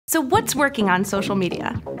So what's working on social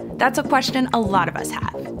media? That's a question a lot of us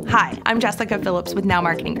have. Hi, I'm Jessika Phillips with Now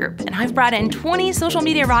Marketing Group, and I've brought in 20 social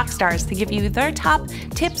media rock stars to give you their top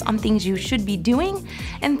tips on things you should be doing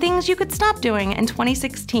and things you could stop doing in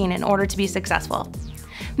 2016 in order to be successful.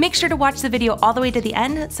 Make sure to watch the video all the way to the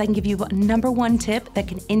end so I can give you #1 tip that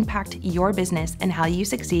can impact your business and how you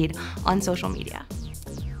succeed on social media.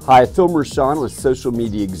 Hi, Phil Mershon with Social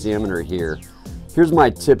Media Examiner here. Here's my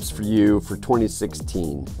tips for you for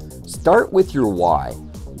 2016. Start with your why.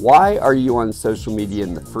 Why are you on social media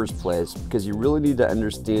in the first place? Because you really need to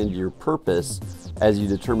understand your purpose as you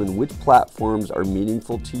determine which platforms are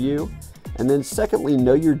meaningful to you. And then secondly,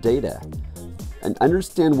 know your data and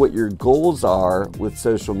understand what your goals are with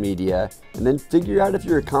social media, and then figure out if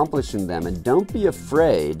you're accomplishing them. And don't be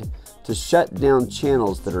afraid to shut down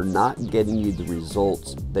channels that are not getting you the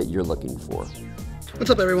results that you're looking for. What's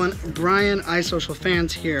up everyone, Brian, iSocial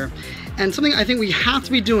Fans here. And something I think we have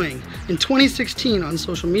to be doing in 2016 on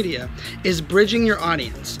social media is bridging your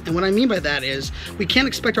audience. And what I mean by that is, we can't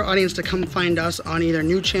expect our audience to come find us on either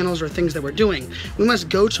new channels or things that we're doing. We must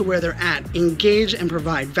go to where they're at, engage and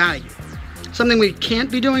provide value. Something we can't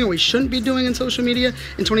be doing or we shouldn't be doing in social media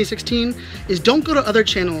in 2016 is don't go to other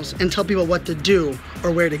channels and tell people what to do or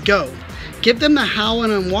where to go. Give them the how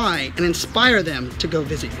and why and inspire them to go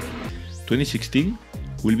visit you. 2016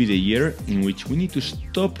 will be the year in which we need to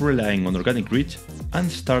stop relying on organic reach and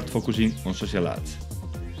start focusing on social ads.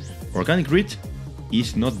 Organic reach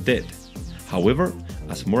is not dead. However,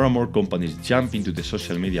 as more and more companies jump into the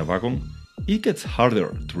social media wagon, it gets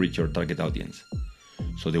harder to reach your target audience.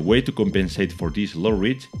 So the way to compensate for this low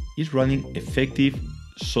reach is running effective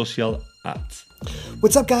social ads.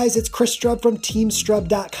 What's up guys, it's Chris Strub from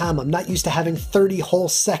TeamStrub.com. I'm not used to having 30 whole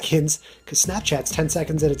seconds because Snapchat's 10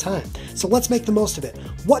 seconds at a time. So let's make the most of it.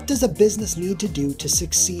 What does a business need to do to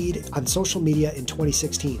succeed on social media in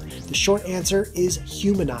 2016? The short answer is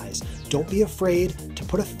humanize. Don't be afraid to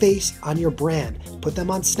put a face on your brand. Put them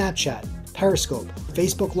on Snapchat, Periscope,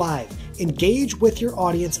 Facebook Live. Engage with your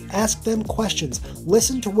audience, ask them questions,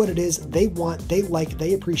 listen to what it is they want, they like,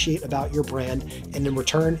 they appreciate about your brand, and in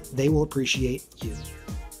return, they will appreciate you.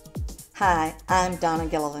 Hi, I'm Donna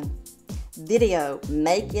Gilliland. Video,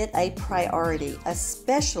 make it a priority,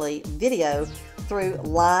 especially video through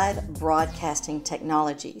live broadcasting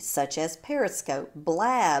technologies such as Periscope,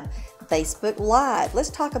 Blab, Facebook Live.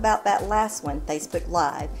 Let's talk about that last one, Facebook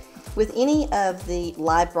Live. With any of the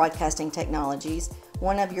live broadcasting technologies,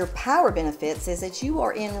 one of your power benefits is that you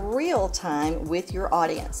are in real time with your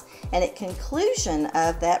audience. And at conclusion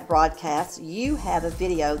of that broadcast, you have a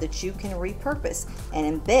video that you can repurpose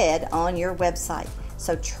and embed on your website.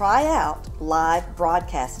 So try out live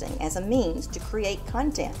broadcasting as a means to create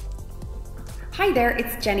content. Hi there,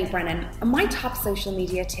 it's Jenny Brennan, and my top social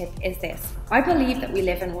media tip is this. I believe that we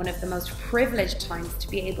live in one of the most privileged times to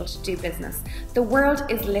be able to do business. The world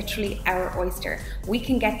is literally our oyster. We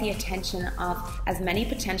can get the attention of as many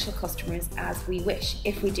potential customers as we wish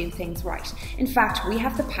if we do things right. In fact, we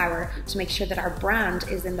have the power to make sure that our brand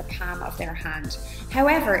is in the palm of their hand.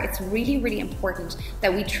 However, it's really, really important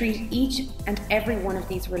that we treat each and every one of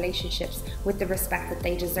these relationships with the respect that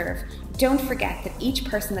they deserve. Don't forget that each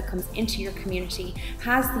person that comes into your community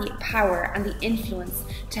has the power and the influence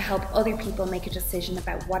to help other people make a decision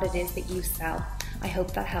about what it is that you sell. I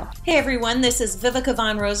hope that helped. Hey everyone, this is Vivica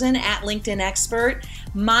Von Rosen at LinkedIn Expert.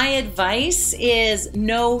 My advice is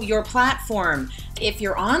know your platform. If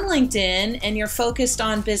you're on LinkedIn and you're focused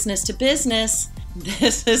on business to business,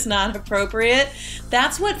 this is not appropriate.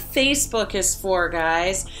 That's what Facebook is for,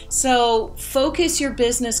 guys. So focus your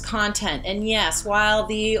business content. And yes, while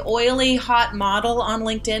the oily hot model on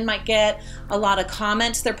LinkedIn might get a lot of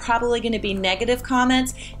comments, they're probably going to be negative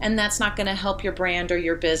comments, and that's not going to help your brand or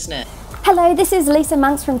your business. Hello, this is Lisa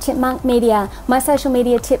Monks from Chipmunk Media. My social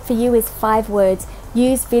media tip for you is 5 words.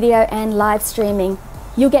 Use video and live streaming.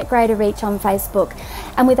 You'll get greater reach on Facebook.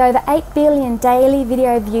 And with over 8 billion daily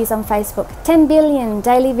video views on Facebook, 10 billion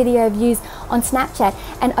daily video views on Snapchat,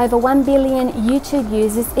 and over 1 billion YouTube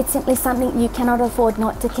users, it's simply something you cannot afford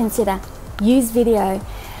not to consider. Use video.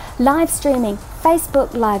 Live streaming,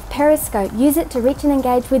 Facebook Live, Periscope, use it to reach and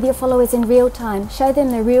engage with your followers in real time. Show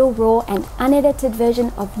them the real, raw and unedited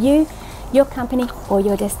version of you, your company or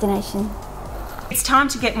your destination. It's time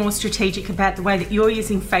to get more strategic about the way that you're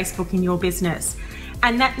using Facebook in your business.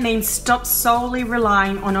 And that means stop solely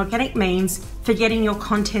relying on organic means for getting your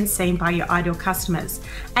content seen by your ideal customers,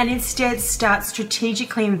 and instead start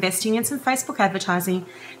strategically investing in some Facebook advertising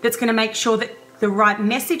that's going to make sure that the right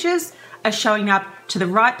messages are showing up to the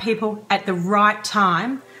right people at the right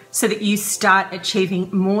time so that you start achieving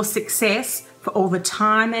more success for all the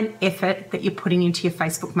time and effort that you're putting into your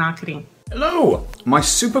Facebook marketing. Hello! My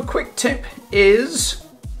super quick tip is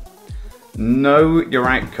know your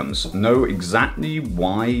outcomes. Know exactly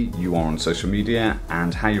why you are on social media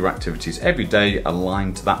and how your activities every day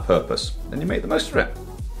align to that purpose. Then you make the most of it.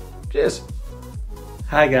 Cheers!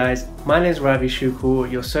 Hi guys, my name is Ravi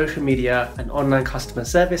Shukle, your social media and online customer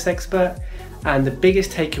service expert, and the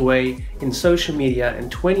biggest takeaway in social media in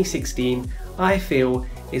 2016, I feel,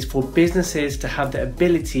 is for businesses to have the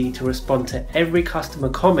ability to respond to every customer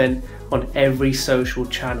comment on every social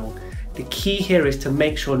channel. The key here is to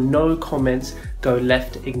make sure no comments go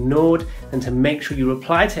left ignored, and to make sure you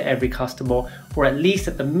reply to every customer, or at least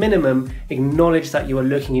at the minimum, acknowledge that you are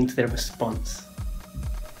looking into their response.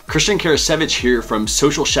 Karasiewicz here from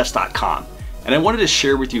socialchefs.com, and I wanted to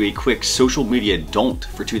share with you a quick social media don't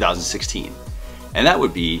for 2016. And that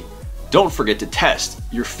would be, don't forget to test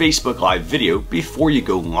your Facebook Live video before you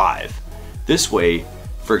go live. This way,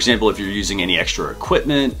 for example, if you're using any extra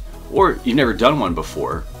equipment or you've never done one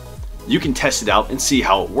before, you can test it out and see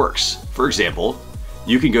how it works. For example,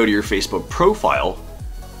 you can go to your Facebook profile,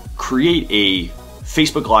 create a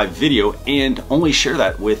Facebook Live video, and only share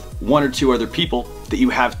that with 1 or 2 other people that you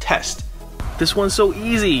have test. This one's so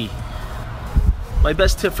easy. My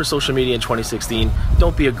best tip for social media in 2016,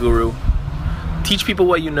 don't be a guru. Teach people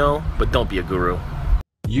what you know, but don't be a guru.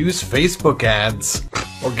 Use Facebook ads.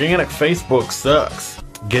 Organic Facebook sucks.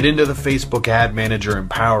 Get into the Facebook Ad Manager and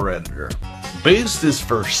Power Editor. Boost is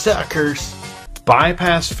for suckers.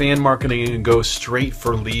 Bypass fan marketing and go straight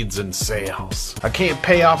for leads and sales. I can't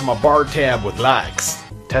pay off my bar tab with likes.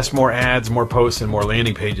 Test more ads, more posts, and more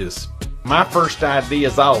landing pages. My first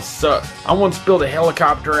ideas all suck. I once built a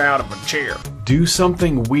helicopter out of a chair. Do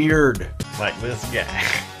something weird, like this guy.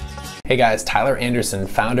 Hey guys, Tyler Anderson,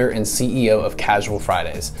 founder and CEO of Casual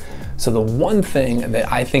Fridays. So the one thing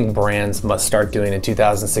that I think brands must start doing in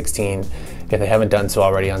 2016, if they haven't done so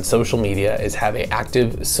already on social media, is have an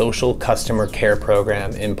active social customer care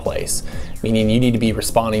program in place. Meaning you need to be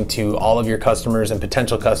responding to all of your customers and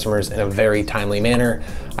potential customers in a very timely manner,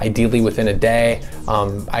 ideally within a day.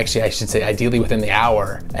 Actually, I should say ideally within the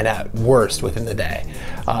hour, and at worst within the day.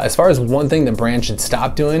 As far as one thing that brands should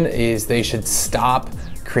stop doing is they should stop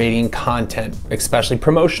creating content, especially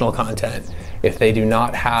promotional content, if they do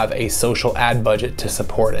not have a social ad budget to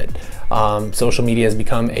support it. Social media has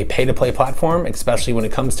become a pay-to-play platform, especially when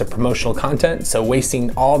it comes to promotional content. So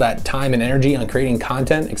wasting all that time and energy on creating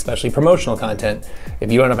content, especially promotional content, if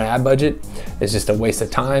you don't have an ad budget, is just a waste of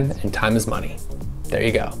time, and time is money. There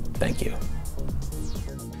you go. Thank you.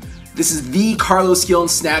 This is the Carlos Gil on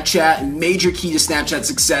Snapchat, and major key to Snapchat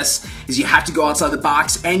success is you have to go outside the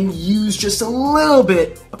box and use just a little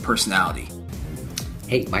bit of personality.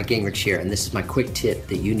 Hey, Mike Gingerich here, and this is my quick tip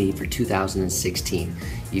that you need for 2016.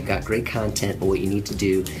 You've got great content, but what you need to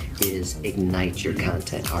do is ignite your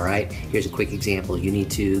content, all right? Here's a quick example. You need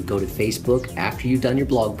to go to Facebook after you've done your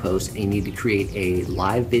blog post, and you need to create a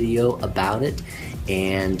live video about it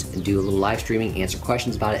and do a little live streaming, answer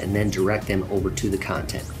questions about it, and then direct them over to the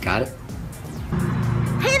content. Got it?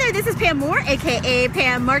 Hey there, this is Pam Moore, aka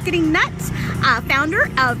Pam Marketing Nutz, founder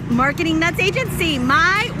of Marketing Nutz Agency.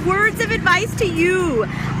 My words of advice to you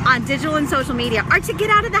on digital and social media are to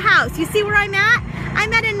get out of the house. You see where I'm at?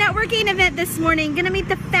 I'm at a networking event this morning, gonna meet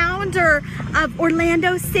the founder of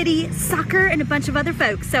Orlando City Soccer and a bunch of other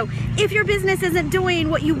folks. So if your business isn't doing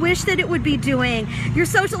what you wish that it would be doing, your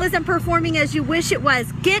social isn't performing as you wish it was,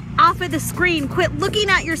 get off of the screen. Quit looking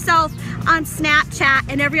at yourself on Snapchat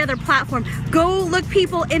and every other platform. Go look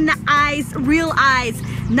people in the eyes, real eyes,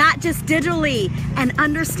 not just digitally, and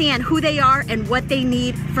understand who they are and what they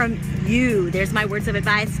need from you. There's my words of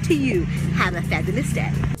advice to you. Have a fabulous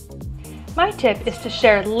day. My tip is to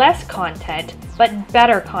share less content, but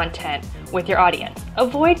better content with your audience.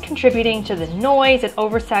 Avoid contributing to the noise and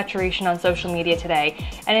oversaturation on social media today,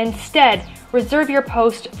 and instead reserve your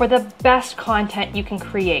post for the best content you can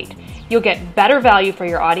create. You'll get better value for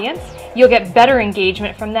your audience, you'll get better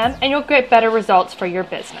engagement from them, and you'll get better results for your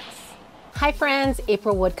business. Hi friends,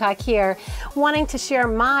 April Woodcock here, wanting to share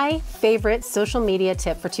my favorite social media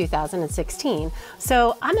tip for 2016.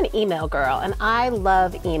 So I'm an email girl and I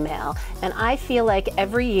love email, and I feel like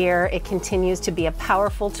every year it continues to be a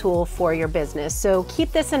powerful tool for your business. So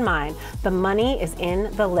keep this in mind, the money is in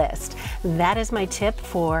the list. That is my tip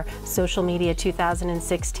for social media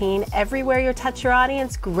 2016. Everywhere you touch your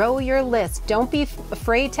audience, grow your list. Don't be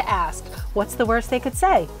afraid to ask, what's the worst they could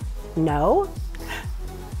say? No?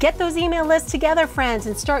 Get those email lists together, friends,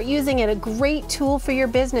 and start using it. A great tool for your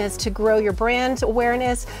business to grow your brand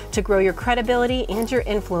awareness, to grow your credibility and your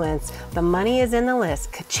influence. The money is in the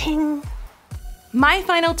list. Ka-ching! My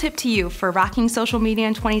final tip to you for rocking social media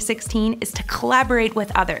in 2016 is to collaborate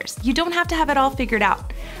with others. You don't have to have it all figured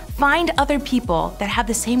out. Find other people that have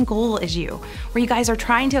the same goal as you, where you guys are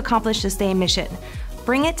trying to accomplish the same mission.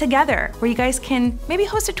 Bring it together, where you guys can maybe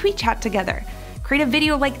host a tweet chat together, create a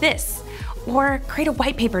video like this, or create a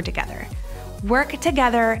white paper together. Work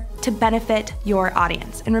together to benefit your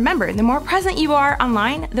audience. And remember, the more present you are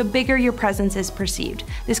online, the bigger your presence is perceived.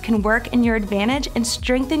 This can work in your advantage and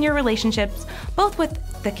strengthen your relationships, both with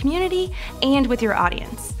the community and with your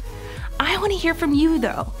audience. I want to hear from you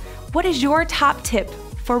though. What is your top tip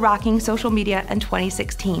for rocking social media in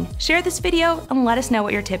 2016? Share this video and let us know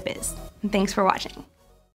what your tip is. And thanks for watching.